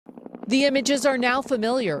The images are now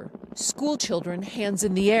familiar. School children hands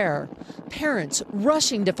in the air. Parents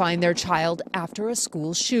rushing to find their child after a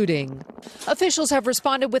school shooting. Officials have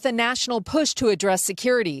responded with a national push to address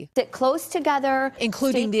security. Sit close together,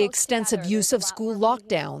 including the extensive use of school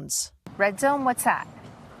lockdowns. Red zone, what's that?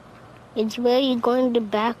 It's where you go in the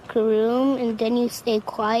back room and then you stay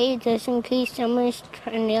quiet just in case someone's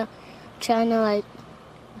trying to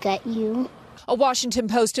get you. A Washington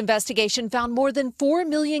Post investigation found more than 4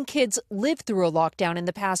 million kids lived through a lockdown in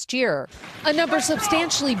the past year, a number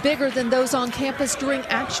substantially bigger than those on campus during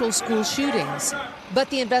actual school shootings. But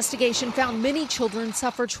the investigation found many children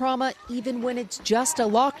suffer trauma even when it's just a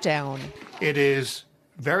lockdown. It is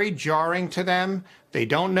very jarring to them. They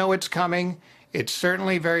don't know it's coming. It's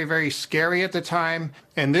certainly very, very scary at the time,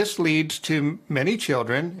 and this leads to many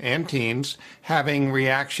children and teens having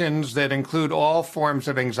reactions that include all forms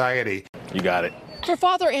of anxiety. You got it. For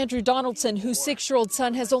Father Andrew Donaldson, whose 6-year-old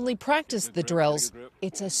son has only practiced the drills,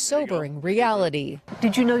 it's a sobering reality.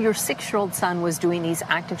 Did you know your 6-year-old son was doing these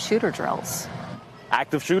active shooter drills?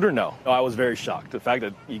 Active shooter? No. I was very shocked. The fact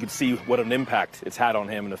that you could see what an impact it's had on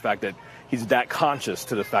him, and the fact that he's that conscious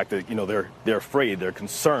to the fact that, they're afraid, they're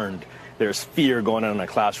concerned. There's fear going on in a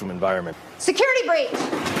classroom environment. Security breach!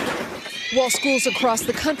 While schools across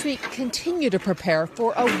the country continue to prepare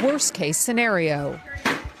for a worst-case scenario.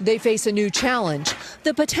 They face a new challenge.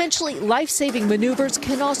 The potentially life-saving maneuvers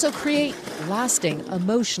can also create lasting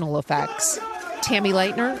emotional effects. Tammy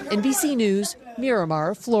Leitner, NBC News,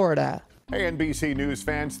 Miramar, Florida. Hey, NBC News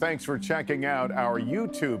fans, thanks for checking out our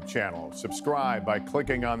YouTube channel. Subscribe by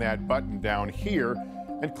clicking on that button down here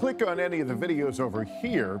and click on any of the videos over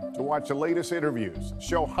here to watch the latest interviews,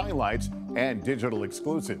 show highlights, and digital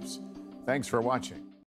exclusives. Thanks for watching.